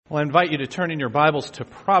Well, I invite you to turn in your Bibles to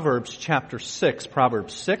Proverbs chapter 6.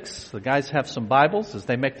 Proverbs 6. The guys have some Bibles as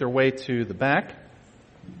they make their way to the back.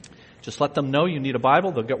 Just let them know you need a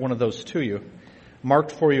Bible. They'll get one of those to you.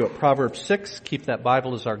 Marked for you at Proverbs 6. Keep that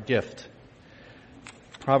Bible as our gift.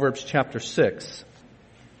 Proverbs chapter 6.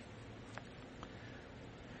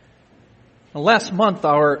 Now, last month,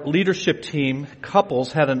 our leadership team,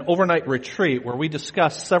 couples, had an overnight retreat where we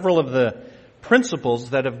discussed several of the principles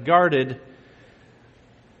that have guided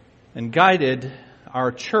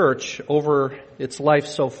our church over its life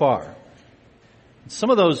so far. Some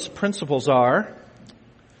of those principles are,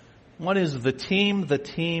 one is the team, the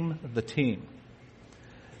team, the team.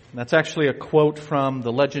 And that's actually a quote from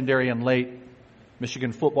the legendary and late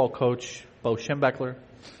Michigan football coach, Bo Schembechler.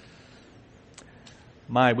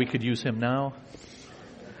 We could use him now.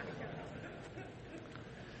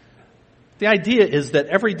 The idea is that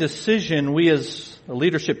every decision we as a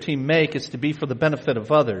leadership team make is to be for the benefit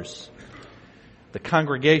of others, the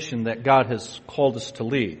congregation that God has called us to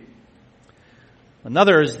lead.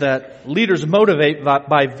 Another is that leaders motivate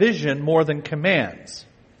by vision more than commands.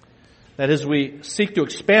 That is, we seek to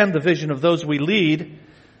expand the vision of those we lead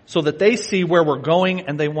so that they see where we're going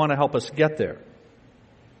and they want to help us get there.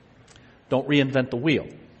 Don't reinvent the wheel.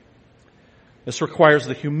 This requires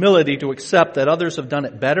the humility to accept that others have done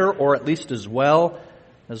it better or at least as well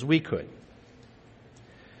as we could.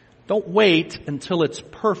 Don't wait until it's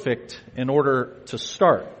perfect in order to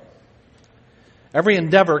start. Every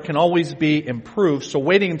endeavor can always be improved, so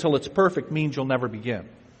waiting until it's perfect means you'll never begin.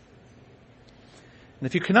 And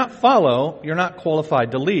if you cannot follow, you're not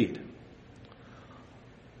qualified to lead.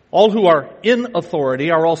 All who are in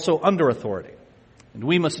authority are also under authority. And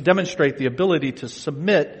we must demonstrate the ability to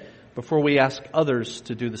submit before we ask others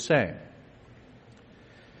to do the same.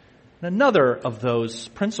 And another of those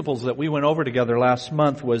principles that we went over together last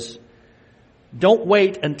month was, don't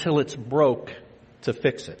wait until it's broke to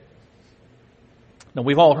fix it. Now,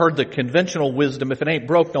 we've all heard the conventional wisdom, if it ain't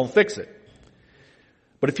broke, don't fix it.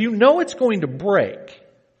 But if you know it's going to break,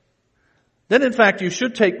 then in fact you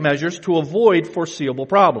should take measures to avoid foreseeable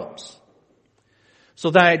problems. So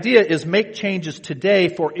the idea is make changes today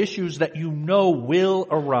for issues that you know will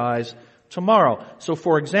arise tomorrow. So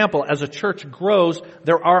for example, as a church grows,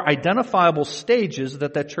 there are identifiable stages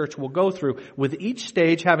that church will go through, with each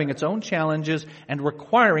stage having its own challenges and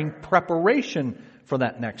requiring preparation for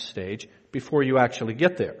that next stage before you actually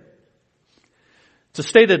get there. To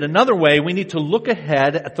state it another way, we need to look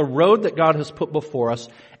ahead at the road that God has put before us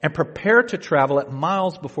and prepare to travel it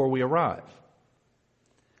miles before we arrive.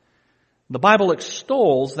 The Bible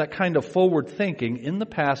extols that kind of forward thinking in the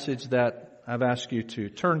passage that I've asked you to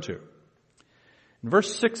turn to. In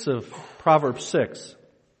verse 6 of Proverbs 6,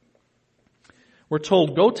 we're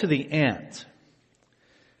told, go to the ant,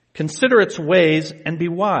 consider its ways and be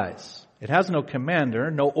wise. It has no commander,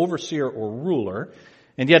 no overseer or ruler,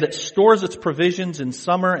 and yet it stores its provisions in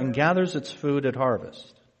summer and gathers its food at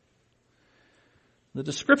harvest. The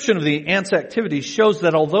description of the ant's activity shows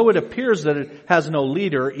that although it appears that it has no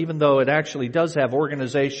leader, even though it actually does have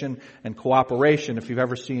organization and cooperation, if you've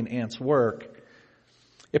ever seen ants work,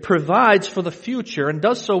 it provides for the future and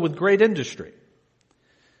does so with great industry.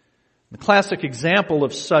 The classic example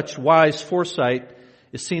of such wise foresight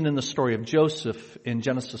is seen in the story of Joseph in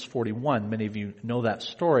Genesis 41. Many of you know that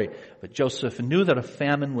story. But Joseph knew that a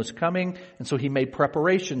famine was coming, and so he made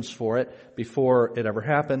preparations for it before it ever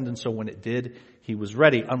happened. And so when it did, he was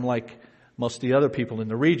ready, unlike most of the other people in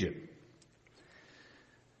the region.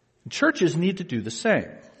 Churches need to do the same.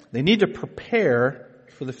 They need to prepare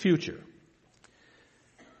for the future.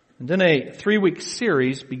 And in a 3-week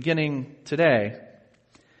series beginning today,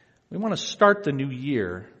 we want to start the new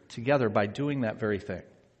year together by doing that very thing.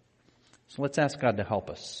 So let's ask God to help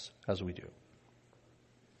us as we do.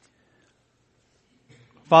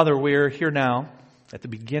 Father, we're here now at the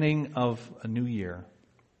beginning of a new year.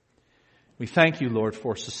 We thank you, Lord,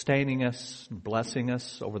 for sustaining us and blessing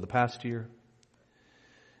us over the past year.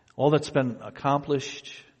 All that's been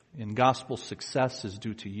accomplished in gospel success is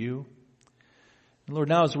due to you. And Lord,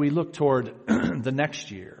 now as we look toward the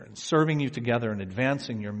next year and serving you together and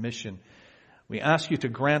advancing your mission, we ask you to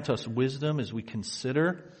grant us wisdom as we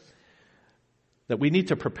consider that we need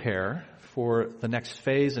to prepare for the next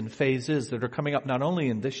phase and phases that are coming up not only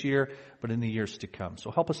in this year, but in the years to come. So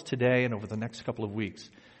help us today and over the next couple of weeks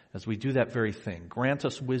as we do that very thing. Grant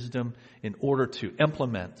us wisdom in order to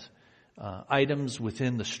implement items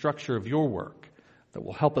within the structure of your work that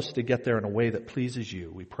will help us to get there in a way that pleases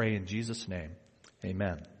you. We pray in Jesus' name.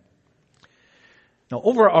 Amen. Now,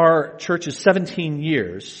 over our church's 17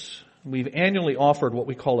 years, we've annually offered what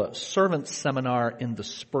we call a servant seminar in the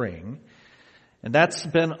spring. And that's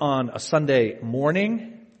been on a Sunday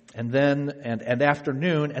morning and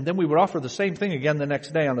afternoon. And then we would offer the same thing again the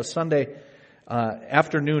next day on a Sunday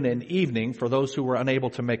afternoon and evening for those who were unable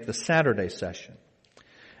to make the Saturday session.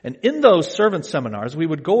 And in those servant seminars, we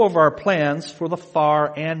would go over our plans for the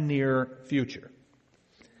far and near future.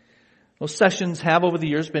 Those sessions have over the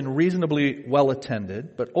years been reasonably well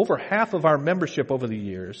attended, but over half of our membership over the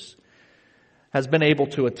years has been able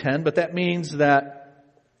to attend, but that means that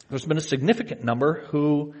there's been a significant number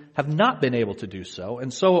who have not been able to do so,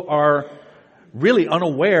 and so are really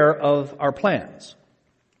unaware of our plans.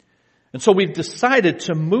 And so we've decided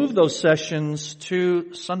to move those sessions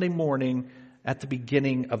to Sunday morning at the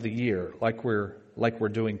beginning of the year, like we're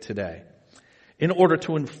doing today, in order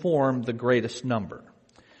to inform the greatest number.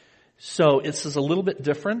 So this is a little bit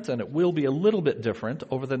different, and it will be a little bit different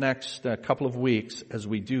over the next couple of weeks as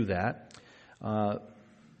we do that.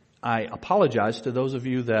 I apologize to those of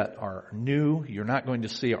you that are new. You're not going to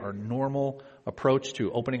see our normal approach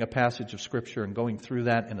to opening a passage of Scripture and going through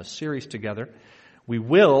that in a series together. We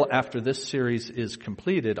will, after this series is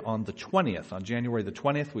completed on the 20th, on January the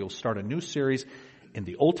 20th, we will start a new series in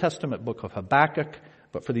the Old Testament book of Habakkuk.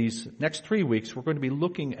 But for these next 3 weeks, we're going to be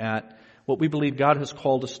looking at what we believe God has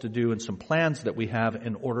called us to do and some plans that we have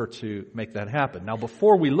in order to make that happen. Now,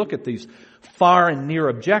 before we look at these far and near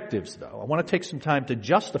objectives, though, I want to take some time to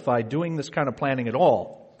justify doing this kind of planning at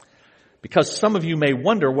all, because some of you may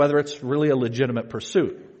wonder whether it's really a legitimate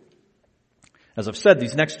pursuit. As I've said,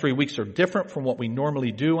 these next 3 weeks are different from what we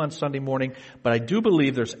normally do on Sunday morning, but I do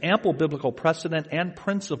believe there's ample biblical precedent and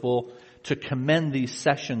principle to commend these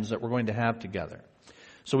sessions that we're going to have together.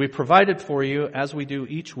 So we've provided for you, as we do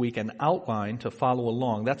each week, an outline to follow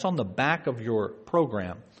along. That's on the back of your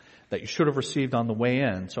program that you should have received on the way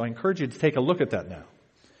in. So I encourage you to take a look at that now.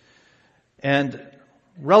 And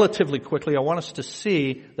relatively quickly, I want us to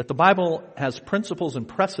see that the Bible has principles and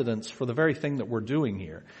precedents for the very thing that we're doing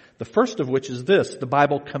here. The first of which is this: the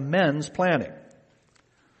Bible commends planning.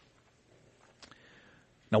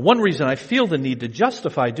 Now, one reason I feel the need to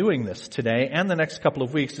justify doing this today and the next couple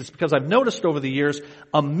of weeks is because I've noticed over the years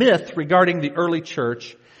a myth regarding the early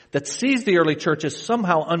church that sees the early church as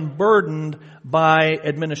somehow unburdened by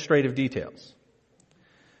administrative details.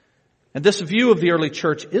 And this view of the early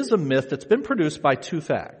church is a myth that's been produced by two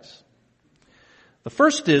facts. The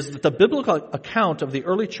first is that the biblical account of the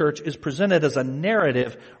early church is presented as a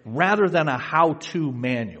narrative rather than a how-to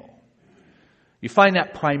manual. You find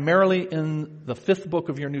that primarily in the 5th book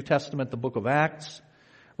of your New Testament, the book of Acts.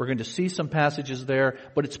 We're going to see some passages there,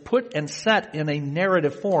 but it's put and set in a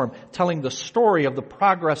narrative form, telling the story of the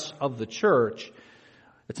progress of the church.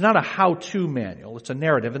 It's not a how-to manual, it's a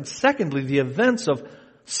narrative. And secondly, the events of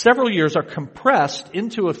several years are compressed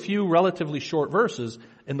into a few relatively short verses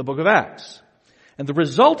in the book of Acts. And the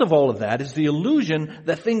result of all of that is the illusion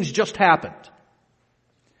that things just happened.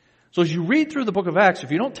 So as you read through the book of Acts,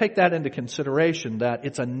 if you don't take that into consideration, that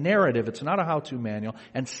it's a narrative, it's not a how-to manual,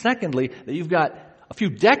 and secondly, that you've got a few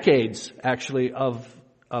decades, actually, of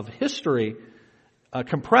history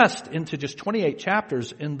compressed into just 28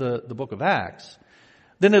 chapters in the book of Acts,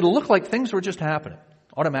 then it'll look like things were just happening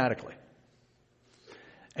automatically.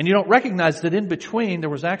 And you don't recognize that in between there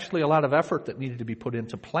was actually a lot of effort that needed to be put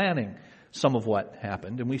into planning some of what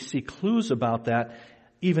happened, and we see clues about that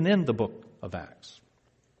even in the book of Acts.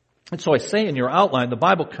 And so I say in your outline, the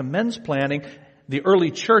Bible commends planning. The early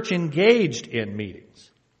church engaged in meetings.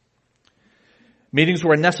 Meetings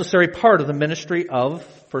were a necessary part of the ministry of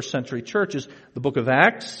first century churches. The book of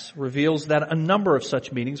Acts reveals that a number of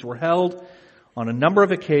such meetings were held on a number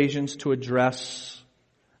of occasions to address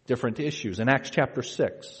different issues. In Acts chapter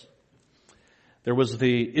 6, there was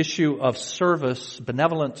the issue of service,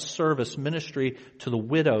 benevolent service ministry to the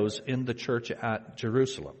widows in the church at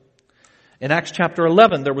Jerusalem. In Acts chapter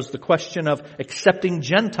 11, there was the question of accepting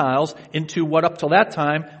Gentiles into what up till that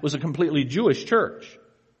time was a completely Jewish church.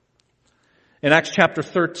 In Acts chapter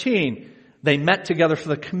 13, they met together for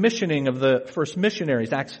the commissioning of the first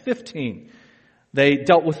missionaries. Acts 15, they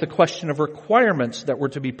dealt with the question of requirements that were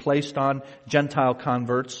to be placed on Gentile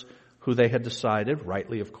converts who they had decided,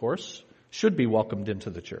 rightly of course, should be welcomed into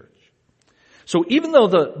the church. So even though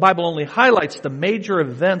the Bible only highlights the major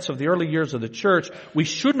events of the early years of the church, we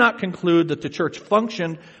should not conclude that the church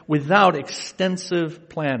functioned without extensive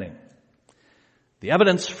planning. The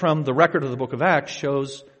evidence from the record of the book of Acts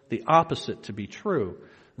shows the opposite to be true.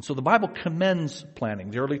 And so the Bible commends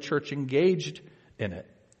planning. The early church engaged in it.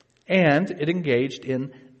 And it engaged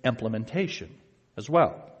in implementation as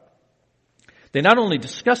well. They not only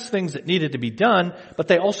discussed things that needed to be done, but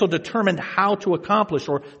they also determined how to accomplish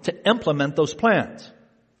or to implement those plans.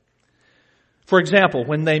 For example,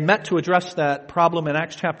 when they met to address that problem in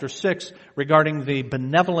Acts chapter 6 regarding the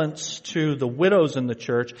benevolence to the widows in the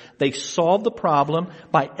church, they solved the problem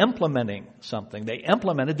by implementing something. They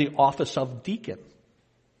implemented the office of deacon.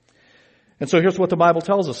 And so here's what the Bible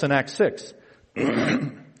tells us in Acts 6.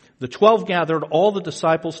 The 12 gathered all the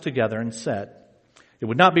disciples together and said, "It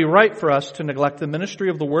would not be right for us to neglect the ministry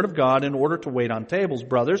of the Word of God in order to wait on tables.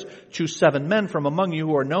 Brothers, choose 7 men from among you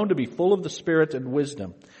who are known to be full of the Spirit and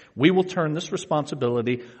wisdom. We will turn this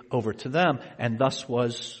responsibility over to them." And thus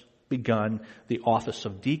was begun the office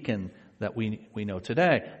of deacon that we know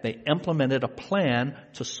today. They implemented a plan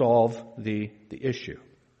to solve the issue.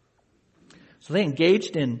 So they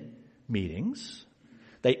engaged in meetings.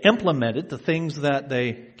 They implemented the things that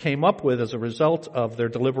they came up with as a result of their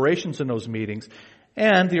deliberations in those meetings.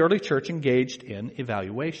 And the early church engaged in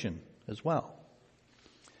evaluation as well.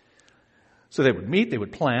 So they would meet, they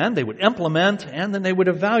would plan, they would implement, and then they would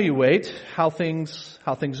evaluate how things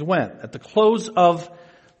went. At the close of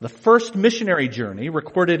the first missionary journey,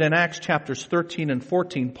 recorded in Acts chapters 13 and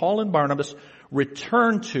 14, Paul and Barnabas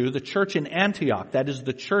returned to the church in Antioch. That is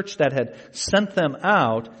the church that had sent them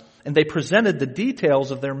out, and they presented the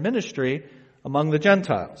details of their ministry among the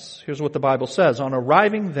Gentiles. Here's what the Bible says. On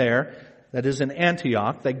arriving there, that is in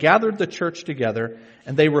Antioch, they gathered the church together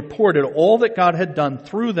and they reported all that God had done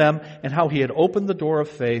through them and how He had opened the door of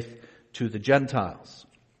faith to the Gentiles.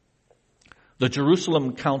 The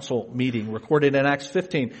Jerusalem Council meeting, recorded in Acts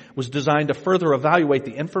 15, was designed to further evaluate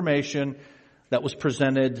the information that was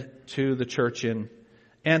presented to the church in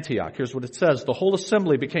Antioch. Here's what it says. The whole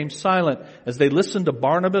assembly became silent as they listened to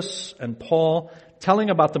Barnabas and Paul telling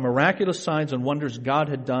about the miraculous signs and wonders God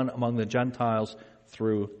had done among the Gentiles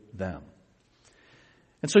through them.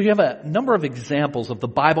 And so you have a number of examples of the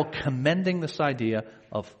Bible commending this idea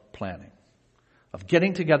of planning, of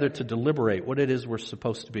getting together to deliberate what it is we're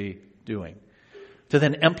supposed to be doing, to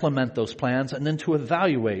then implement those plans, and then to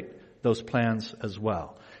evaluate those plans as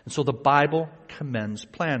well. And so the Bible commends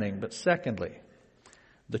planning. But secondly,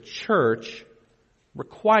 the church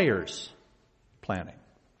requires planning.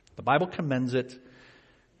 The Bible commends it,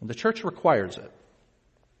 and the church requires it.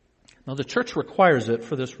 Now, the church requires it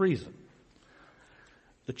for this reason.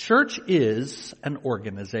 The church is an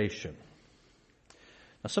organization.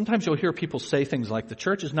 Now, sometimes you'll hear people say things like, the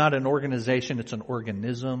church is not an organization, it's an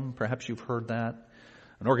organism. Perhaps you've heard that.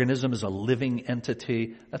 An organism is a living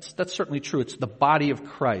entity. That's certainly true. It's the body of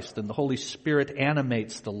Christ, and the Holy Spirit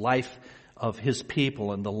animates the life of His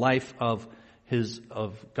people and the life of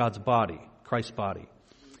God's body, Christ's body.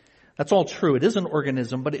 That's all true. It is an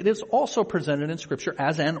organism, but it is also presented in Scripture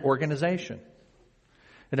as an organization.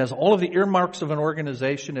 It has all of the earmarks of an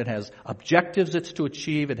organization. It has objectives it's to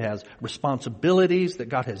achieve. It has responsibilities that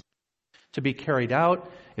God has to be carried out.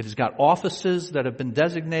 It has got offices that have been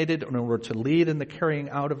designated in order to lead in the carrying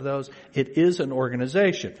out of those. It is an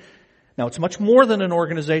organization. Now, it's much more than an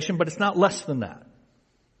organization, but it's not less than that.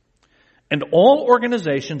 And all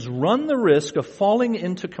organizations run the risk of falling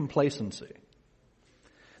into complacency.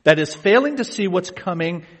 That is, failing to see what's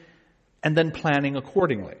coming and then planning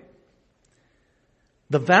accordingly.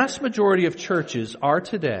 The vast majority of churches are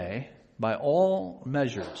today, by all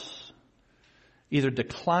measures, either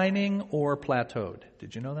declining or plateaued.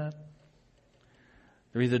 Did you know that?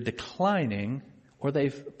 They're either declining or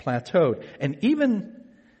they've plateaued. And even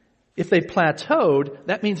if they've plateaued,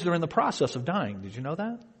 that means they're in the process of dying. Did you know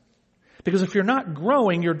that? Because if you're not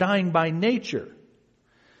growing, you're dying by nature.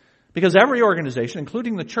 Because every organization,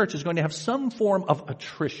 including the church, is going to have some form of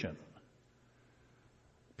attrition.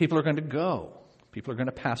 People are going to go. People are going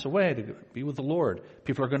to pass away to be with the Lord.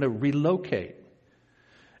 People are going to relocate.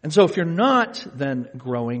 And so if you're not then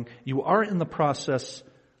growing, you are in the process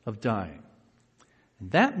of dying.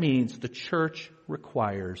 And that means the church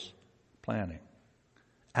requires planning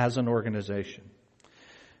as an organization.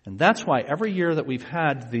 And that's why every year that we've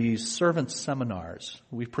had these servant seminars,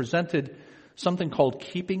 we've presented something called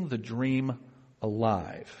Keeping the Dream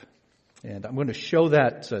Alive. And I'm going to show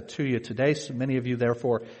that to you today. So many of you,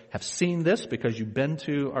 therefore, have seen this because you've been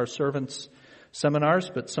to our servants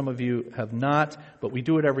seminars, but some of you have not. But we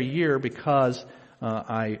do it every year because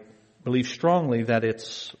I believe strongly that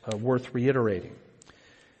it's worth reiterating.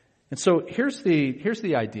 And so here's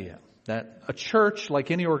the idea, that a church,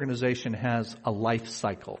 like any organization, has a life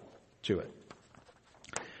cycle to it.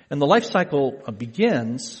 And the life cycle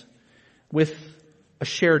begins with a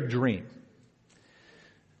shared dream.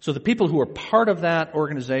 So the people who are part of that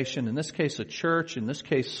organization, in this case a church, in this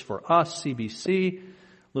case for us, CBC, a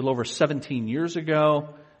little over 17 years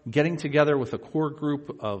ago, getting together with a core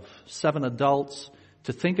group of 7 adults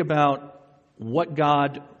to think about what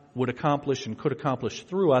God would accomplish and could accomplish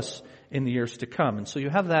through us in the years to come. And so you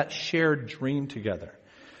have that shared dream together.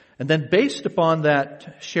 And then based upon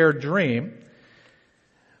that shared dream,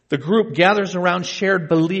 the group gathers around shared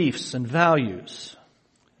beliefs and values.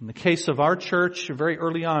 In the case of our church, very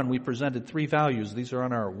early on, we presented 3 values. These are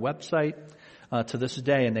on our website to this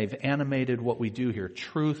day, and they've animated what we do here: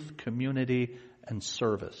 truth, community, and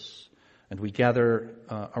service. And we gather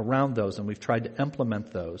around those, and we've tried to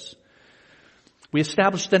implement those. We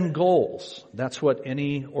established then goals. That's what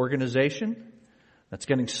any organization that's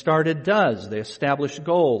getting started does. They establish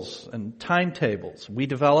goals and timetables. We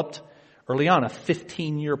developed early on a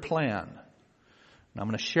 15-year plan. And I'm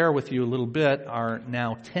going to share with you a little bit our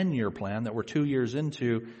now 10-year plan that we're 2 years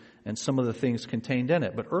into and some of the things contained in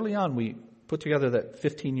it. But early on, we put together that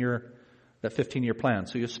 15-year plan.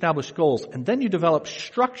 So you establish goals, and then you develop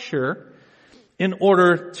structure in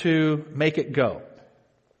order to make it go.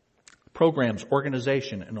 Programs,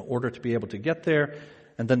 organization, in order to be able to get there.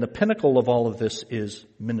 And then the pinnacle of all of this is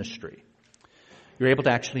ministry. You're able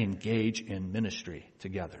to actually engage in ministry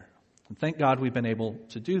together. And thank God we've been able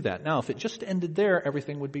to do that. Now, if it just ended there,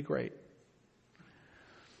 everything would be great.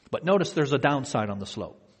 But notice there's a downside on the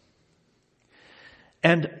slope.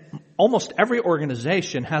 And almost every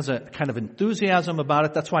organization has a kind of enthusiasm about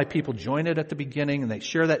it. That's why people join it at the beginning, and they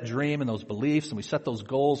share that dream and those beliefs, and we set those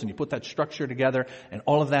goals, and you put that structure together, and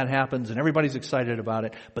all of that happens, and everybody's excited about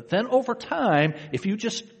it. But then over time, if you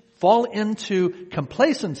just fall into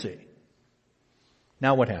complacency,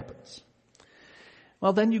 now what happens?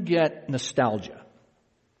 Well, then you get nostalgia.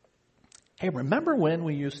 Hey, remember when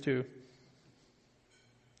we used to?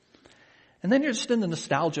 And then you're just in the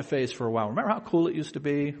nostalgia phase for a while. Remember how cool it used to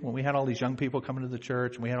be when we had all these young people coming to the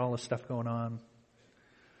church and we had all this stuff going on?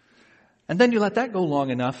 And then you let that go long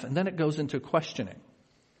enough, and then it goes into questioning.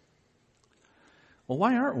 Well,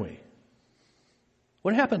 why aren't we?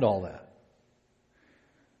 What happened to all that?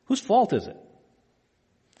 Whose fault is it?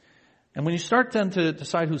 And when you start then to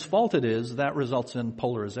decide whose fault it is, that results in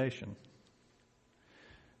polarization.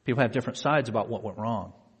 People have different sides about what went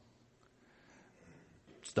wrong.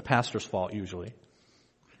 It's the pastor's fault usually.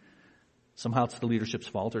 Somehow it's the leadership's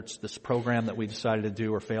fault, or it's this program that we decided to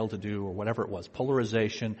do or failed to do or whatever it was.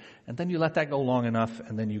 Polarization. And then you let that go long enough,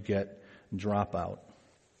 and then you get dropout.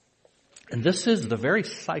 And this is the very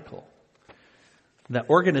cycle that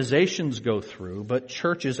organizations go through, but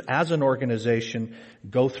churches as an organization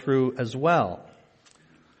go through as well.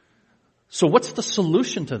 So what's the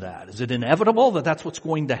solution to that? Is it inevitable that that's what's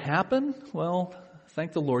going to happen? Well,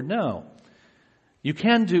 thank the Lord, no. You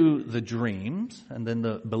can do the dreams and then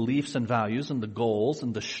the beliefs and values and the goals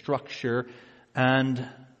and the structure and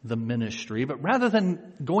the ministry, but rather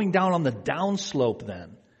than going down on the downslope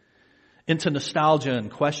then into nostalgia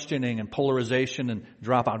and questioning and polarization and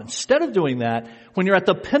dropout, instead of doing that, when you're at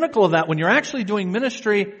the pinnacle of that, when you're actually doing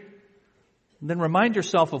ministry, then remind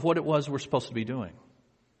yourself of what it was we're supposed to be doing.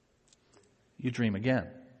 You dream again.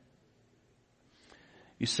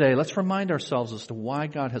 You say, let's remind ourselves as to why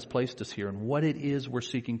God has placed us here and what it is we're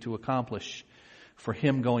seeking to accomplish for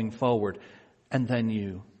Him going forward. And then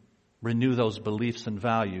you renew those beliefs and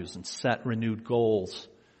values and set renewed goals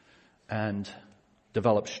and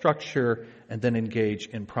develop structure and then engage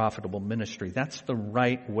in profitable ministry. That's the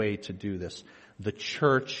right way to do this. The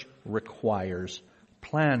church requires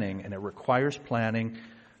planning, and it requires planning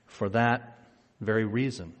for that very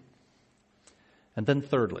reason. And then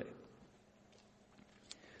thirdly,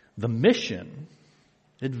 the mission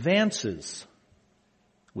advances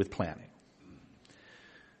with planning.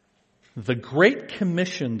 The Great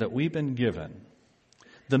Commission that we've been given,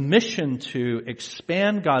 the mission to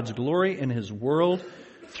expand God's glory in His world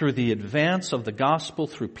through the advance of the gospel,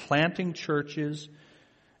 through planting churches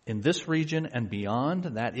in this region and beyond,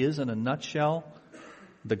 that is, in a nutshell,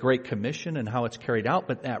 the Great Commission and how it's carried out,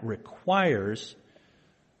 but that requires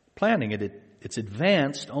planning. It's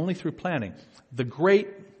advanced only through planning. The great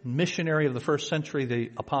missionary of the first century, the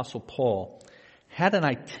Apostle Paul, had an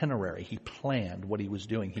itinerary. He planned what he was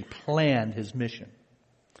doing. He planned his mission.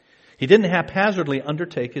 He didn't haphazardly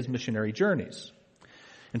undertake his missionary journeys.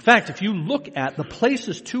 In fact, if you look at the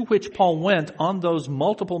places to which Paul went on those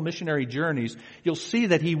multiple missionary journeys, you'll see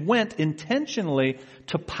that he went intentionally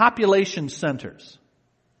to population centers.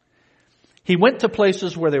 He went to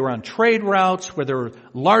places where they were on trade routes, where there were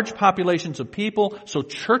large populations of people, so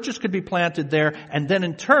churches could be planted there, and then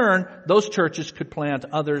in turn, those churches could plant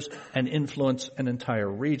others and influence an entire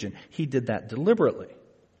region. He did that deliberately.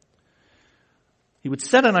 He would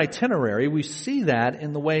set an itinerary. We see that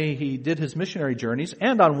in the way he did his missionary journeys.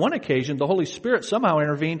 And on one occasion, the Holy Spirit somehow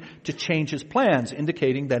intervened to change his plans,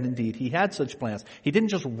 indicating that indeed he had such plans. He didn't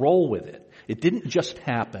just roll with it. It didn't just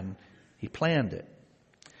happen. He planned it.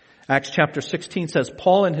 Acts chapter 16 says,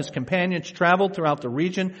 Paul and his companions traveled throughout the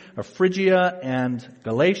region of Phrygia and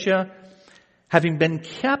Galatia, having been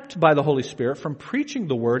kept by the Holy Spirit from preaching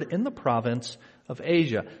the word in the province of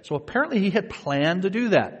Asia. So apparently he had planned to do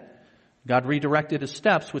that. God redirected his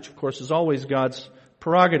steps, which of course is always God's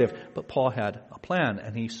prerogative. But Paul had a plan,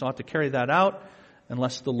 and he sought to carry that out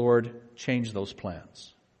unless the Lord changed those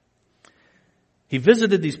plans. He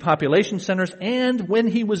visited these population centers, and when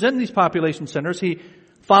he was in these population centers, he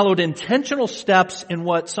followed intentional steps in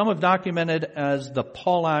what some have documented as the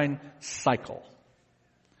Pauline cycle.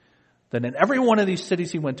 Then in every one of these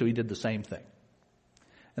cities he went to, he did the same thing.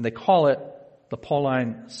 And they call it the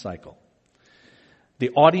Pauline cycle. The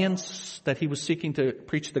audience that he was seeking to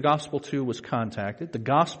preach the gospel to was contacted. The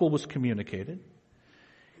gospel was communicated.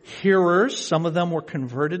 Hearers, some of them were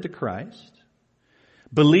converted to Christ.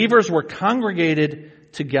 Believers were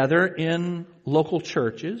congregated together in local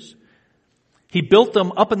churches. He built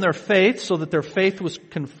them up in their faith so that their faith was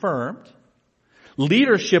confirmed.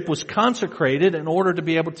 Leadership was consecrated in order to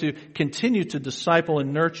be able to continue to disciple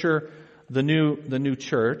and nurture the new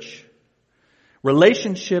church.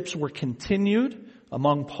 Relationships were continued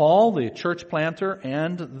among Paul, the church planter,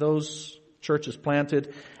 and those churches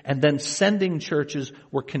planted, and then sending churches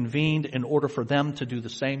were convened in order for them to do the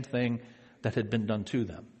same thing that had been done to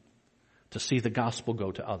them, to see the gospel go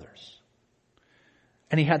to others.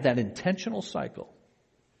 And he had that intentional cycle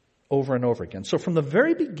over and over again. So from the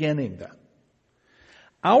very beginning then,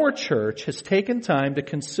 our church has taken time to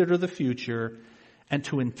consider the future and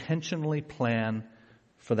to intentionally plan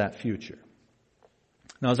for that future.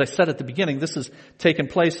 Now, as I said at the beginning, this has taken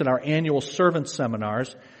place in our annual servant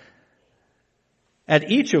seminars,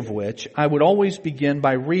 at each of which I would always begin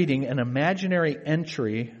by reading an imaginary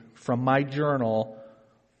entry from my journal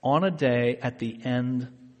on a day at the end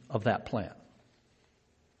of that plan.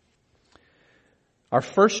 Our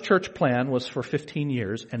first church plan was for 15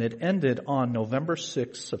 years, and it ended on November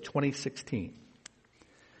 6th of 2016,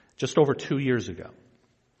 just over 2 years ago.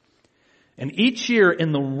 And each year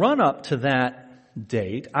in the run-up to that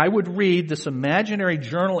date, I would read this imaginary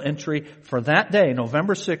journal entry for that day,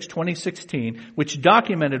 November 6, 2016, which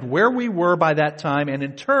documented where we were by that time, and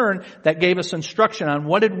in turn, that gave us instruction on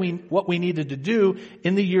what we needed to do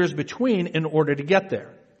in the years between in order to get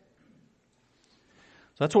there.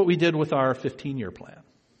 So that's what we did with our 15-year plan.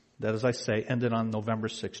 That, as I say, ended on November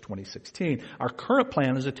 6, 2016. Our current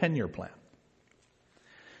plan is a 10-year plan.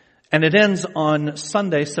 And it ends on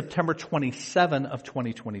Sunday, September 27 of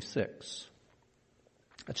 2026.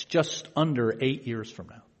 That's just under 8 years from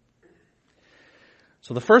now.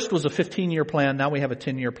 So the first was a 15-year plan. Now we have a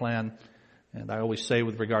 10-year plan. And I always say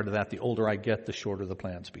with regard to that, the older I get, the shorter the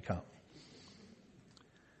plans become.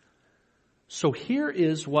 So here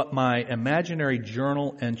is what my imaginary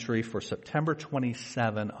journal entry for September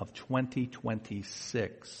 27 of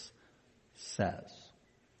 2026 says.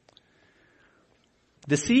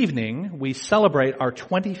 This evening, we celebrate our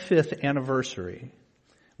 25th anniversary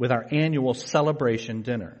with our annual celebration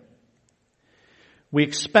dinner. We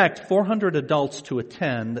expect 400 adults to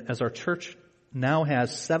attend, as our church now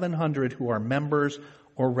has 700 who are members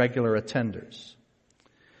or regular attenders.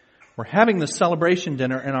 We're having the celebration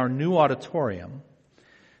dinner in our new auditorium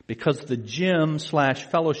because the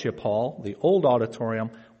gym/fellowship hall, the old auditorium,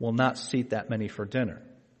 will not seat that many for dinner.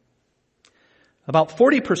 About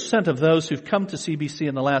 40% of those who've come to CBC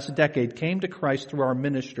in the last decade came to Christ through our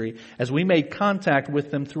ministry as we made contact with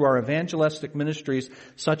them through our evangelistic ministries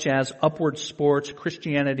such as Upward Sports,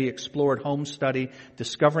 Christianity Explored Home Study,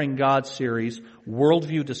 Discovering God series,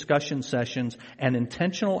 Worldview discussion sessions, and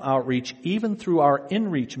intentional outreach even through our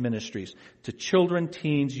InReach ministries to children,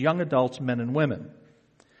 teens, young adults, men and women.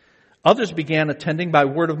 Others began attending by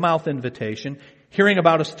word of mouth invitation, hearing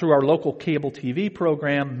about us through our local cable TV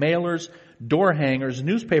program, mailers, door hangers,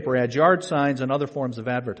 newspaper ads, yard signs, and other forms of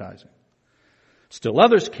advertising. Still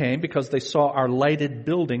others came because they saw our lighted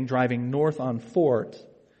building driving north on Fort,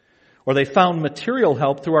 or they found material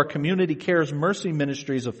help through our Community Cares Mercy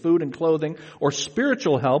ministries of food and clothing, or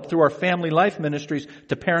spiritual help through our Family Life ministries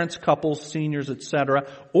to parents, couples, seniors, etc.,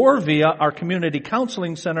 or via our Community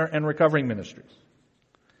Counseling Center and Recovering Ministries.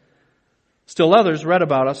 Still others read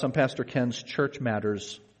about us on Pastor Ken's Church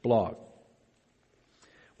Matters blog.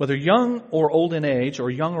 Whether young or old in age, or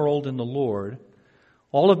young or old in the Lord,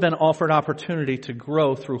 all have been offered opportunity to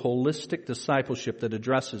grow through holistic discipleship that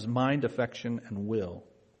addresses mind, affection, and will.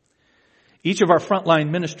 Each of our frontline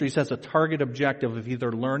ministries has a target objective of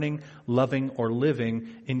either learning, loving, or living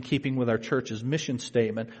in keeping with our church's mission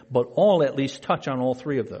statement, but all at least touch on all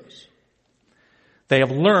three of those. They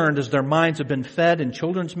have learned as their minds have been fed in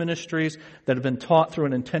children's ministries that have been taught through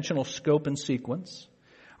an intentional scope and sequence.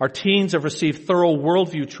 Our teens have received thorough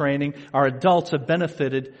worldview training. Our adults have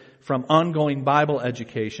benefited from ongoing Bible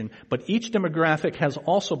education. But each demographic has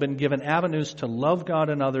also been given avenues to love God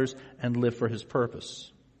and others and live for His purpose.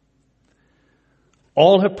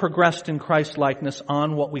 All have progressed in Christ-likeness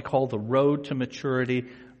on what we call the road to maturity,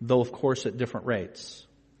 though of course at different rates.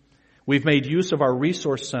 We've made use of our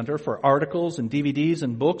resource center for articles and DVDs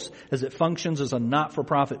and books as it functions as a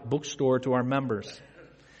not-for-profit bookstore to our members.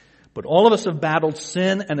 But all of us have battled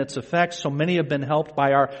sin and its effects, so many have been helped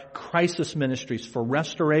by our crisis ministries for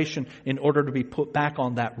restoration in order to be put back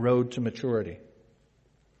on that road to maturity.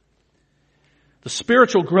 The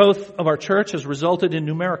spiritual growth of our church has resulted in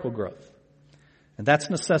numerical growth, and that's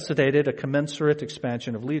necessitated a commensurate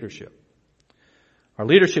expansion of leadership. Our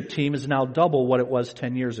leadership team is now double what it was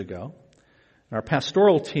 10 years ago. And our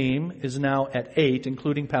pastoral team is now at 8,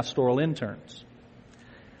 including pastoral interns.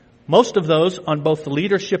 Most of those on both the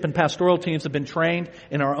leadership and pastoral teams have been trained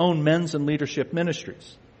in our own men's and leadership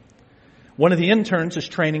ministries. One of the interns is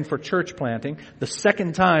training for church planting. The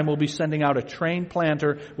second time we'll be sending out a trained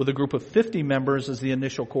planter with a group of 50 members as the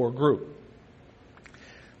initial core group.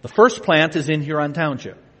 The first plant is in Huron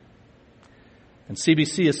Township. And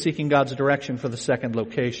CBC is seeking God's direction for the second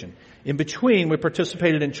location. In between, we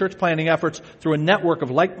participated in church planting efforts through a network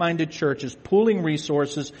of like-minded churches pooling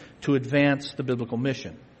resources to advance the biblical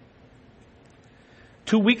mission.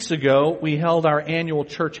 2 weeks ago, we held our annual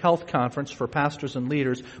church health conference for pastors and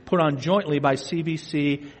leaders put on jointly by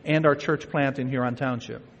CBC and our church plant in Huron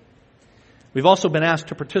Township. We've also been asked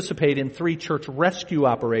to participate in 3 church rescue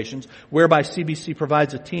operations whereby CBC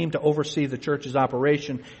provides a team to oversee the church's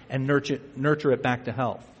operation and nurture it back to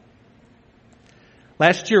health.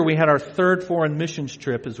 Last year we had our 3rd foreign missions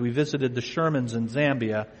trip as we visited the Shermans in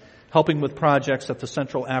Zambia, helping with projects at the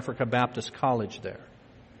Central Africa Baptist College there.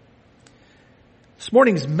 This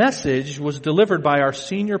morning's message was delivered by our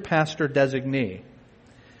senior pastor designee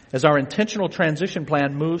as our intentional transition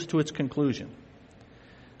plan moves to its conclusion.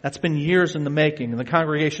 That's been years in the making, and the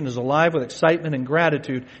congregation is alive with excitement and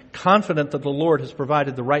gratitude, confident that the Lord has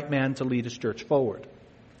provided the right man to lead His church forward.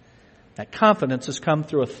 That confidence has come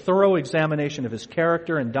through a thorough examination of his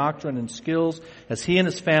character and doctrine and skills as he and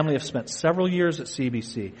his family have spent several years at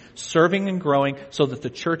CBC, serving and growing so that the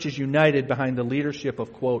church is united behind the leadership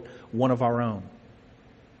of, quote, one of our own.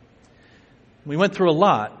 We went through a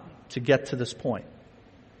lot to get to this point.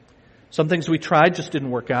 Some things we tried just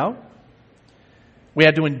didn't work out. We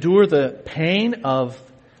had to endure the pain of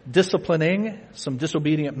disciplining some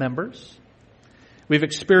disobedient members. We've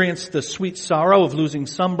experienced the sweet sorrow of losing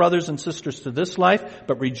some brothers and sisters to this life,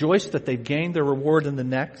 but rejoice that they've gained their reward in the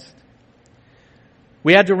next.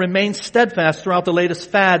 We had to remain steadfast throughout the latest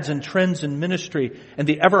fads and trends in ministry and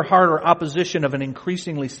the ever harder opposition of an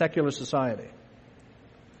increasingly secular society.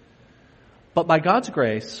 But by God's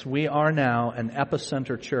grace, we are now an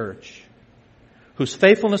epicenter church whose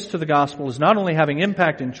faithfulness to the gospel is not only having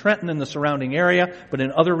impact in Trenton and the surrounding area, but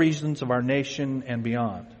in other regions of our nation and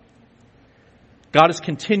beyond. God has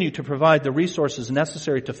continued to provide the resources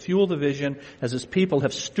necessary to fuel the vision as His people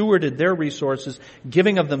have stewarded their resources,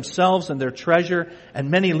 giving of themselves and their treasure,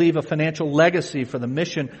 and many leave a financial legacy for the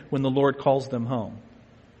mission when the Lord calls them home.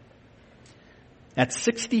 At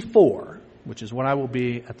 64, which is what I will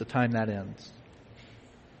be at the time that ends,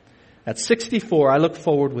 at 64, I look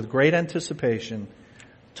forward with great anticipation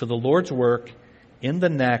to the Lord's work in the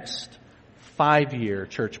next 5-year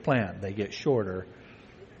church plan. They get shorter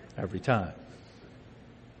every time.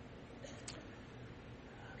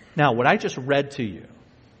 Now, what I just read to you,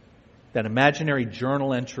 that imaginary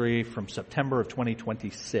journal entry from September of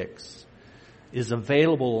 2026, is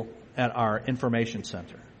available at our information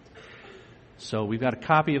center. So we've got a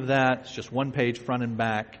copy of that. It's just one page, front and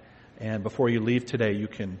back. And before you leave today, you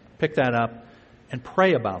can pick that up and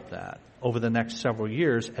pray about that over the next several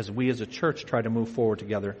years as we as a church try to move forward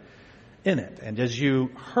together in it. And as you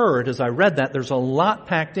heard, as I read that, there's a lot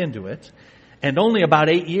packed into it and only about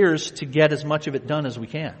 8 years to get as much of it done as we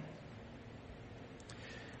can.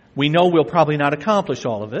 We know we'll probably not accomplish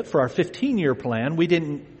all of it. For our 15-year plan, we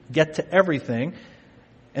didn't get to everything,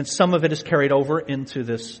 and some of it is carried over into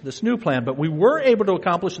this new plan. But we were able to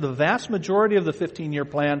accomplish the vast majority of the 15-year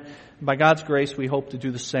plan. By God's grace, we hope to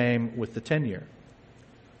do the same with the 10-year.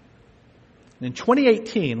 In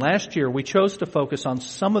 2018, last year, we chose to focus on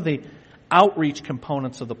some of the outreach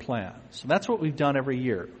components of the plan. So that's what we've done every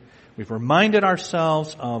year. We've reminded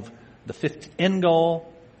ourselves of the fifth end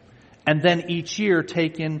goal, and then each year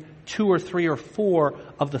taken 2 or 3 or 4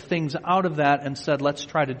 of the things out of that and said, let's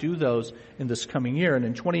try to do those in this coming year. And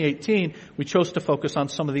in 2018, we chose to focus on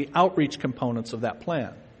some of the outreach components of that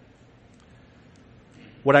plan.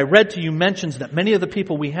 What I read to you mentions that many of the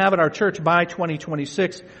people we have at our church by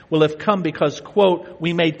 2026 will have come because, quote,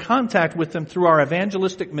 we made contact with them through our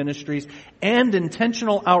evangelistic ministries and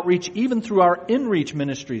intentional outreach, even through our in-reach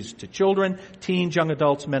ministries to children, teens, young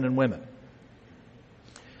adults, men and women.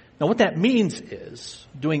 Now what that means is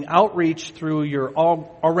doing outreach through your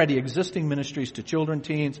already existing ministries to children,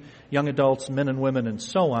 teens, young adults, men and women, and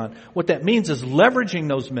so on. What that means is leveraging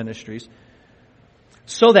those ministries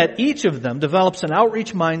so that each of them develops an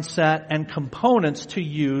outreach mindset and components to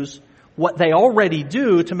use what they already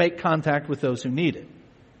do to make contact with those who need it.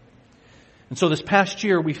 And so this past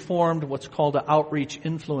year we formed what's called an Outreach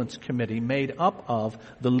Influence Committee made up of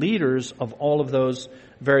the leaders of all of those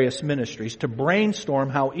various ministries to brainstorm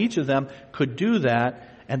how each of them could do that,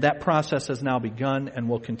 and that process has now begun and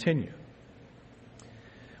will continue.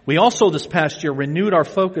 We also this past year renewed our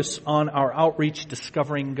focus on our Outreach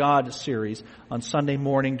Discovering God series on Sunday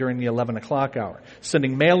morning during the 11 o'clock hour,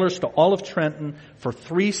 sending mailers to all of Trenton for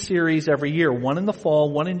 3 series every year, one in the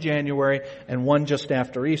fall, one in January, and one just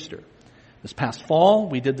after Easter. This past fall,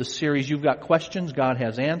 we did the series, You've Got Questions, God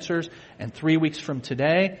Has Answers, and 3 weeks from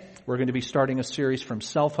today, we're going to be starting a series From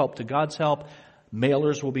Self-Help to God's Help.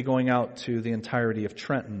 Mailers will be going out to the entirety of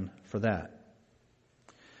Trenton for that.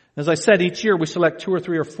 As I said, each year we select 2 or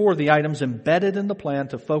 3 or 4 of the items embedded in the plan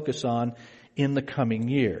to focus on in the coming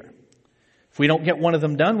year. If we don't get one of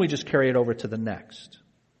them done, we just carry it over to the next.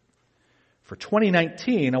 For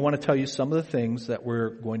 2019, I want to tell you some of the things that we're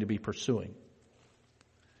going to be pursuing.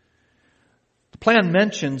 The plan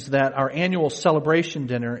mentions that our annual celebration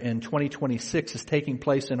dinner in 2026 is taking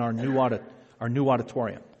place in our new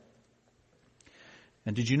auditorium.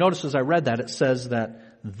 And did you notice as I read that, it says that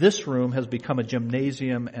this room has become a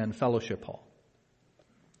gymnasium and fellowship hall.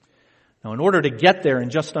 Now, in order to get there in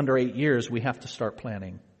just under 8 years, we have to start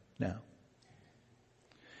planning now.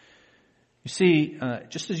 You see,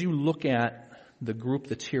 just as you look at the group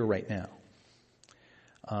that's here right now,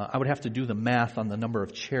 I would have to do the math on the number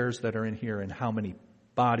of chairs that are in here and how many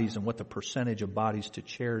bodies and what the percentage of bodies to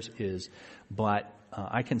chairs is, but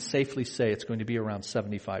I can safely say it's going to be around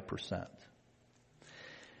 75%.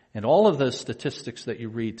 And all of the statistics that you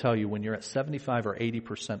read tell you when you're at 75 or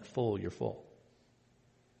 80% full, you're full.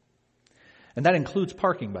 And that includes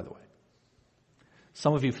parking, by the way.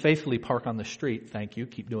 Some of you faithfully park on the street. Thank you.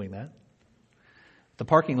 Keep doing that. The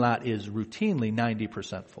parking lot is routinely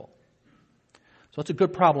 90% full. So it's a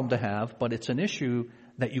good problem to have, but it's an issue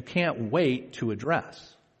that you can't wait to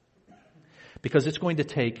address. Because it's going to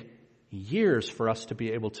take years for us to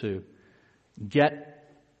be able to get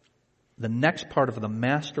the next part of the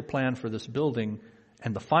master plan for this building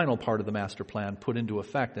and the final part of the master plan put into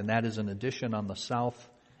effect, and that is an addition on the south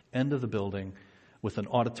end of the building with an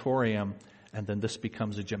auditorium, and then this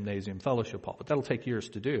becomes a gymnasium fellowship hall. But that'll take years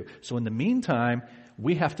to do. So in the meantime,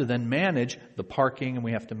 we have to then manage the parking, and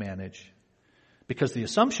we have to manage, because the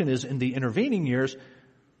assumption is in the intervening years,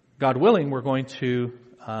 God willing, we're going to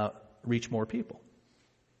reach more people.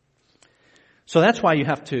 So that's why you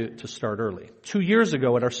have to start early. 2 years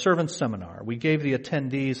ago at our servants seminar, we gave the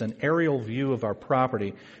attendees an aerial view of our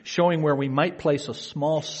property showing where we might place a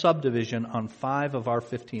small subdivision on 5 of our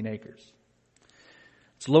 15 acres.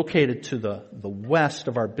 It's located to the west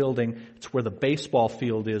of our building. It's where the baseball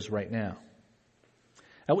field is right now.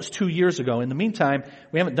 That was 2 years ago. In the meantime,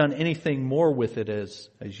 we haven't done anything more with it as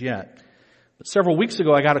yet. But several weeks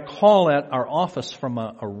ago, I got a call at our office from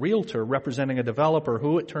a realtor representing a developer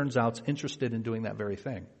who, it turns out, is interested in doing that very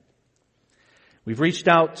thing. We've reached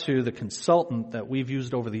out to the consultant that we've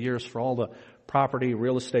used over the years for all the property,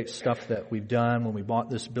 real estate stuff that we've done when we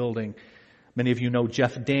bought this building. Many of you know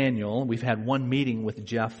Jeff Daniel. We've had one meeting with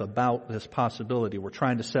Jeff about this possibility. We're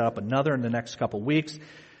trying to set up another in the next couple of weeks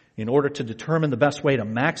in order to determine the best way to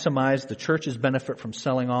maximize the church's benefit from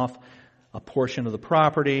selling off a portion of the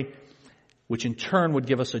property, which in turn would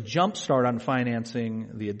give us a jump start on financing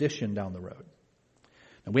the addition down the road.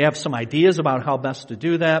 And we have some ideas about how best to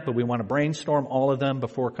do that, but we want to brainstorm all of them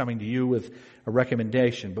before coming to you with a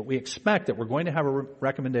recommendation. But we expect that we're going to have a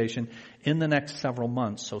recommendation in the next several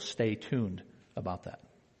months, so stay tuned about that.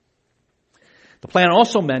 The plan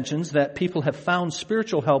also mentions that people have found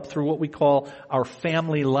spiritual help through what we call our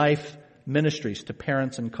family life ministries to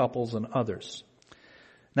parents and couples and others.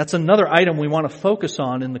 That's another item we want to focus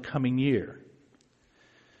on in the coming year.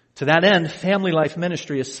 To that end, Family Life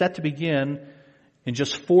Ministry is set to begin in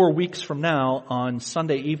just 4 weeks from now on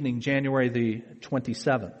Sunday evening, January the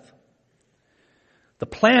 27th. The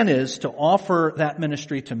plan is to offer that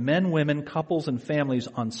ministry to men, women, couples, and families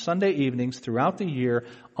on Sunday evenings throughout the year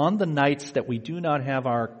on the nights that we do not have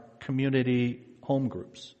our community home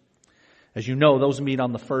groups. As you know, those meet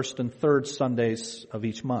on the first and third Sundays of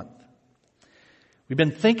each month. We've been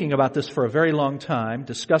thinking about this for a very long time,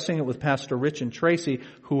 discussing it with Pastor Rich and Tracy,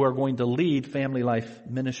 who are going to lead Family Life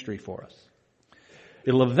Ministry for us.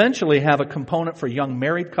 It'll eventually have a component for young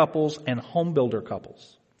married couples and home builder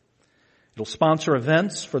couples. It'll sponsor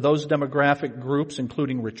events for those demographic groups,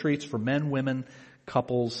 including retreats for men, women,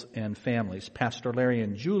 couples, and families. Pastor Larry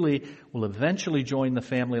and Julie will eventually join the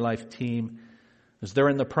Family Life team as they're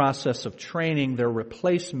in the process of training their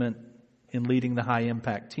replacement in leading the high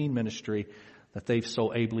impact teen ministry that they've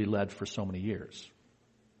so ably led for so many years.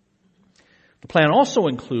 The plan also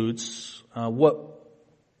includes what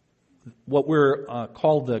we're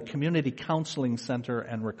called the Community Counseling Center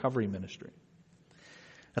and Recovery Ministry.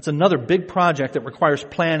 That's another big project that requires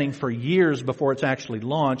planning for years before it's actually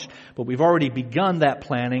launched, but we've already begun that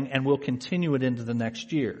planning and we'll continue it into the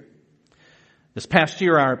next year. This past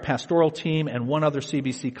year, our pastoral team and one other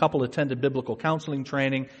CBC couple attended biblical counseling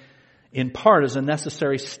training, in part as a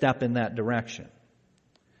necessary step in that direction.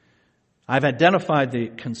 I've identified the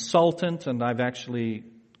consultant, and I've actually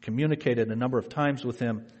communicated a number of times with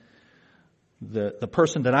him, the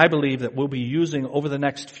person that I believe that we'll be using over the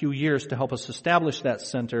next few years to help us establish that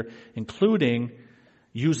center, including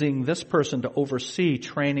using this person to oversee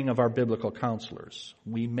training of our biblical counselors.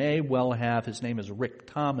 We may well have, his name is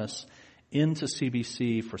Rick Thomas, into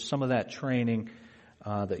CBC for some of that training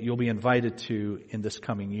that you'll be invited to in this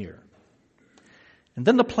coming year. And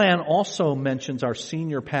then the plan also mentions our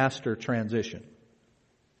senior pastor transition.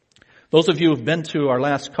 Those of you who have been to our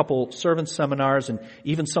last couple servant seminars and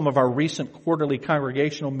even some of our recent quarterly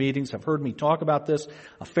congregational meetings have heard me talk about this.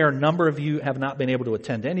 A fair number of you have not been able to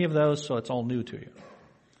attend any of those, so it's all new to you.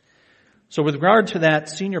 So with regard to that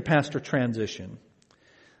senior pastor transition,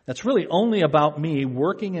 that's really only about me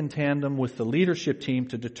working in tandem with the leadership team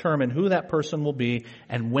to determine who that person will be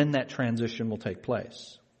and when that transition will take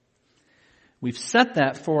place. We've set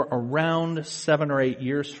that for around 7 or 8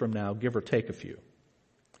 years from now, give or take a few.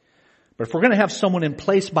 But if we're going to have someone in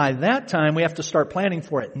place by that time, we have to start planning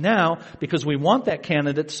for it now because we want that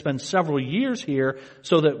candidate to spend several years here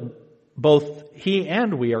so that both he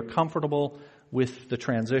and we are comfortable with the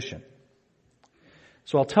transition.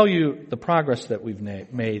 So I'll tell you the progress that we've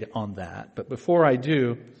made on that. But before I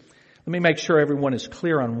do, let me make sure everyone is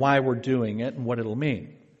clear on why we're doing it and what it'll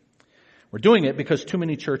mean. We're doing it because too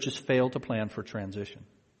many churches fail to plan for transition.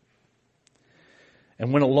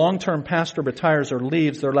 And when a long-term pastor retires or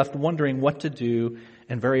leaves, they're left wondering what to do,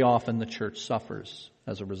 and very often the church suffers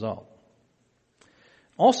as a result.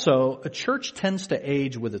 Also, a church tends to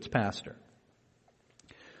age with its pastor.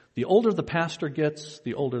 The older the pastor gets,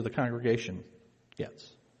 the older the congregation gets.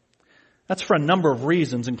 That's for a number of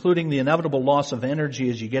reasons, including the inevitable loss of energy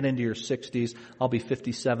as you get into your 60s. I'll be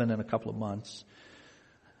 57 in a couple of months.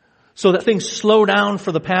 So that things slow down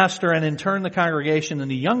for the pastor and in turn the congregation, and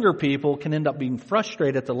the younger people can end up being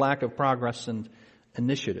frustrated at the lack of progress and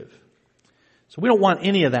initiative. So we don't want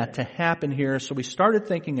any of that to happen here, so we started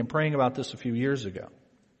thinking and praying about this a few years ago.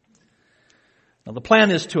 Now the plan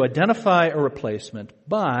is to identify a replacement,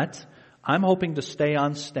 but I'm hoping to stay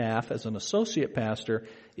on staff as an associate pastor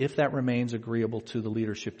if that remains agreeable to the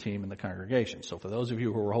leadership team and the congregation. So for those of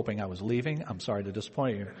you who were hoping I was leaving, I'm sorry to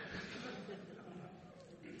disappoint you.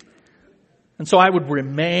 And so I would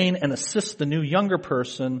remain and assist the new younger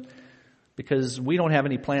person because we don't have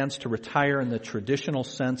any plans to retire in the traditional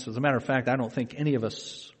sense. As a matter of fact, I don't think any of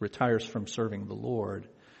us retires from serving the Lord.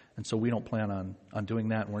 And so we don't plan on doing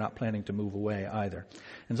that, and we're not planning to move away either.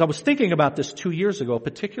 And as I was thinking about this 2 years ago, a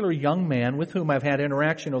particular young man with whom I've had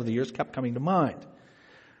interaction over the years kept coming to mind.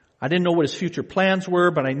 I didn't know what his future plans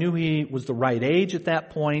were, but I knew he was the right age at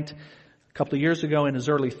that point. A couple of years ago in his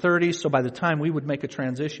early 30s, so by the time we would make a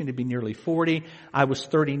transition, he'd be nearly 40. I was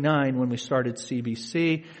 39 when we started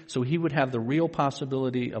CBC, so he would have the real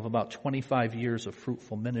possibility of about 25 years of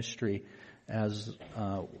fruitful ministry as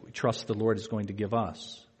we trust the Lord is going to give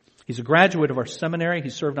us. He's a graduate of our seminary. He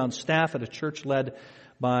served on staff at a church led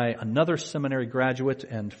by another seminary graduate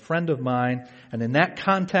and friend of mine. And in that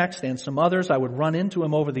context and some others, I would run into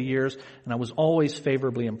him over the years, and I was always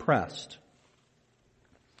favorably impressed.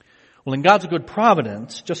 Well, in God's good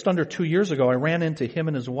providence, just under 2 years ago, I ran into him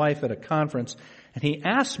and his wife at a conference, and he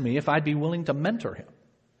asked me if I'd be willing to mentor him.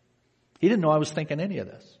 He didn't know I was thinking any of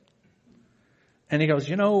this. And he goes,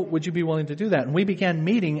 would you be willing to do that? And we began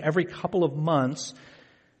meeting every couple of months.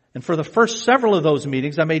 And for the first several of those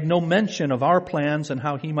meetings, I made no mention of our plans and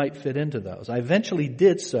how he might fit into those. I eventually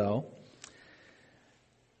did so.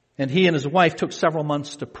 And he and his wife took several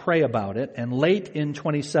months to pray about it. And late in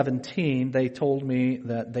 2017, they told me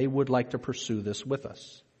that they would like to pursue this with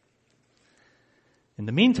us. In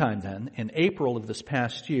the meantime then, in April of this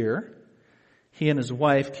past year, he and his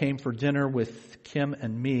wife came for dinner with Kim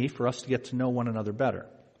and me for us to get to know one another better.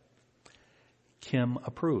 Kim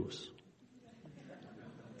approves.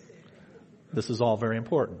 This is all very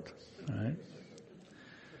important. All right?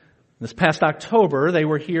 This past October, they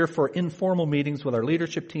were here for informal meetings with our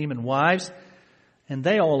leadership team and wives, and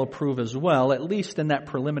they all approve as well, at least in that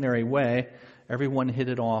preliminary way. Everyone hit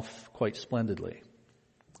it off quite splendidly.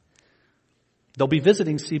 They'll be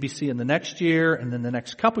visiting CBC in the next year, and in the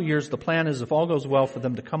next couple years, the plan is, if all goes well, for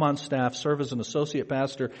them to come on staff, serve as an associate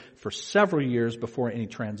pastor for several years before any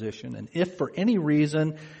transition. And if for any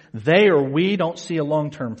reason they or we don't see a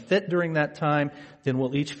long-term fit during that time, then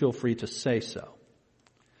we'll each feel free to say so.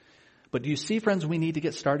 But do you see, friends, we need to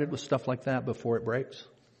get started with stuff like that before it breaks?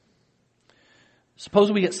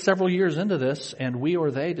 Suppose we get several years into this and we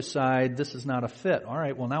or they decide this is not a fit. All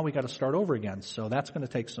right, well, now we got to start over again. So that's going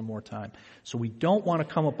to take some more time. So we don't want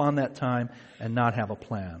to come upon that time and not have a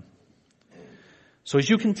plan. So as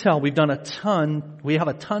you can tell, we have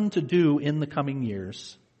a ton to do in the coming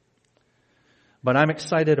years. But I'm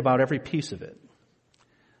excited about every piece of it.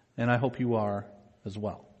 And I hope you are as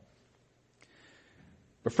well.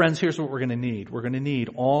 But friends, here's what we're going to need. We're going to need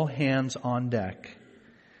all hands on deck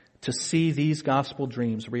to see these gospel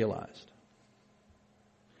dreams realized.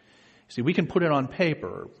 See, we can put it on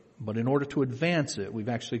paper, but in order to advance it, we've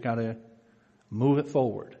actually got to move it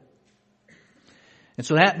forward. And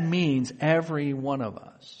so that means every one of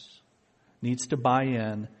us needs to buy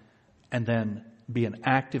in and then be an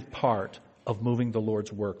active part of moving the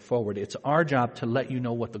Lord's work forward. It's our job to let you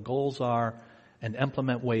know what the goals are and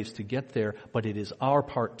implement ways to get there, but it is our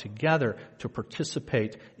part together to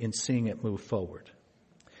participate in seeing it move forward.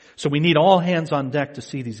 So we need all hands on deck to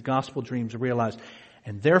see these gospel dreams realized.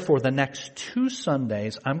 And therefore, the next 2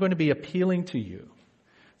 Sundays, I'm going to be appealing to you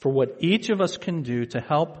for what each of us can do to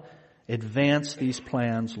help advance these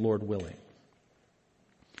plans, Lord willing.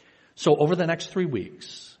 So over the next 3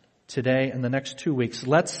 weeks, today and the next 2 weeks,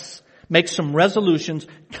 let's make some resolutions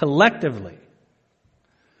collectively.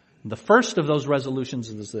 The first of those resolutions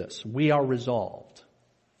is this: we are resolved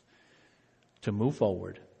to move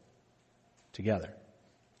forward together.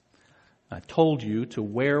 I've told you to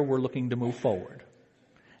where we're looking to move forward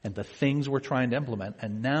and the things we're trying to implement.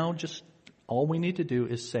 And now just all we need to do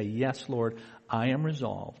is say, yes, Lord, I am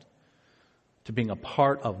resolved to being a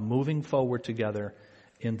part of moving forward together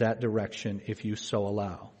in that direction if you so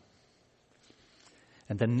allow.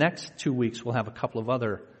 And the next 2 weeks we'll have a couple of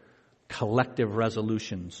other collective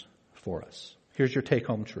resolutions for us. Here's your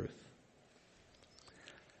take-home truth.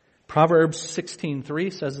 Proverbs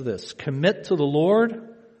 16:3 says this: commit to the Lord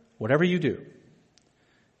whatever you do,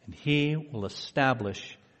 and He will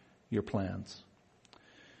establish your plans.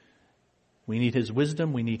 We need His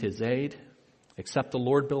wisdom. We need His aid. Except the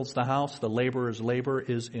Lord builds the house, the laborer's labor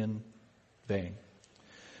is in vain.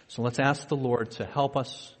 So let's ask the Lord to help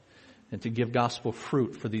us and to give gospel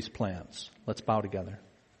fruit for these plans. Let's bow together.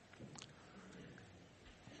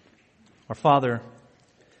 Our Father,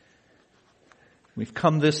 we've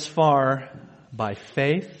come this far by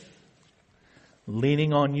faith,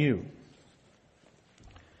 leaning on you,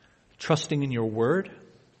 trusting in your word,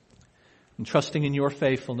 and trusting in your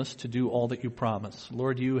faithfulness to do all that you promise.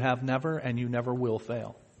 Lord, you have never and you never will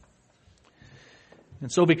fail. And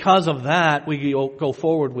so because of that, we go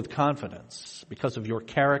forward with confidence, because of your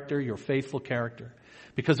character, your faithful character,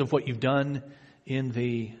 because of what you've done in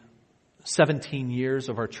the 17 years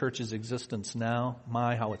of our church's existence now.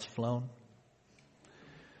 My, how it's flown.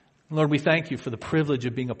 Lord, we thank you for the privilege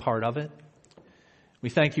of being a part of it.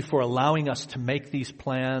 We thank you for allowing us to make these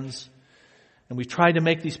plans. And we try to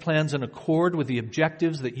make these plans in accord with the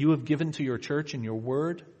objectives that you have given to your church in your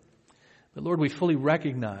word. But Lord, we fully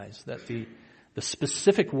recognize that the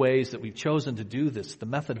specific ways that we've chosen to do this, the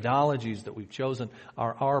methodologies that we've chosen,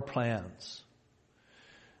 are our plans.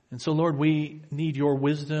 And so, Lord, we need your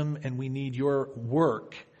wisdom and we need your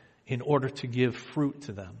work in order to give fruit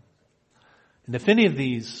to them. And if any of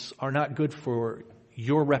these are not good for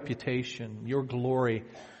your reputation, your glory,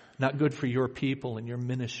 not good for your people and your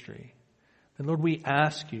ministry, then, Lord, we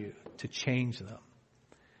ask you to change them.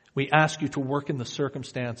 We ask you to work in the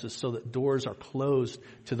circumstances so that doors are closed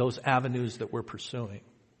to those avenues that we're pursuing.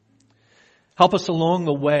 Help us along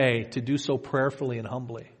the way to do so prayerfully and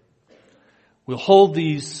humbly. We'll hold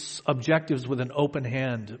these objectives with an open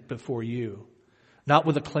hand before you, not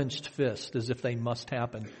with a clenched fist as if they must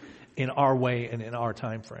happen in our way and in our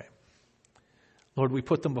time frame. Lord, we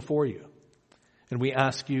put them before you. And we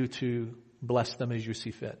ask you to bless them as you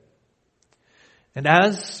see fit. And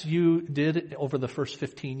as you did over the first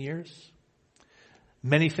 15 years,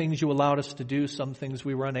 many things you allowed us to do, some things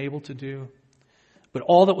we were unable to do. But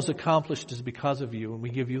all that was accomplished is because of you, and we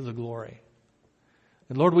give you the glory.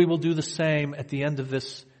 And Lord, we will do the same at the end of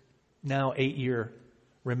this now 8-year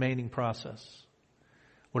remaining process.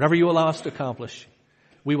 Whatever you allow us to accomplish,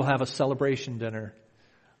 we will have a celebration dinner,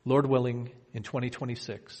 Lord willing, in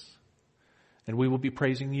 2026. And we will be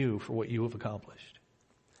praising you for what you have accomplished.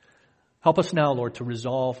 Help us now, Lord, to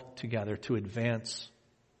resolve together to advance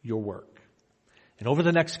your work. And over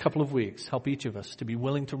the next couple of weeks, help each of us to be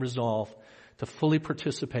willing to resolve to fully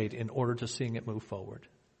participate in order to seeing it move forward.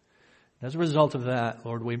 And as a result of that,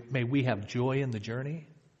 Lord, may we have joy in the journey,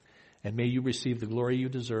 and may you receive the glory you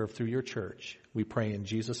deserve through your church. We pray in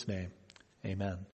Jesus' name. Amen.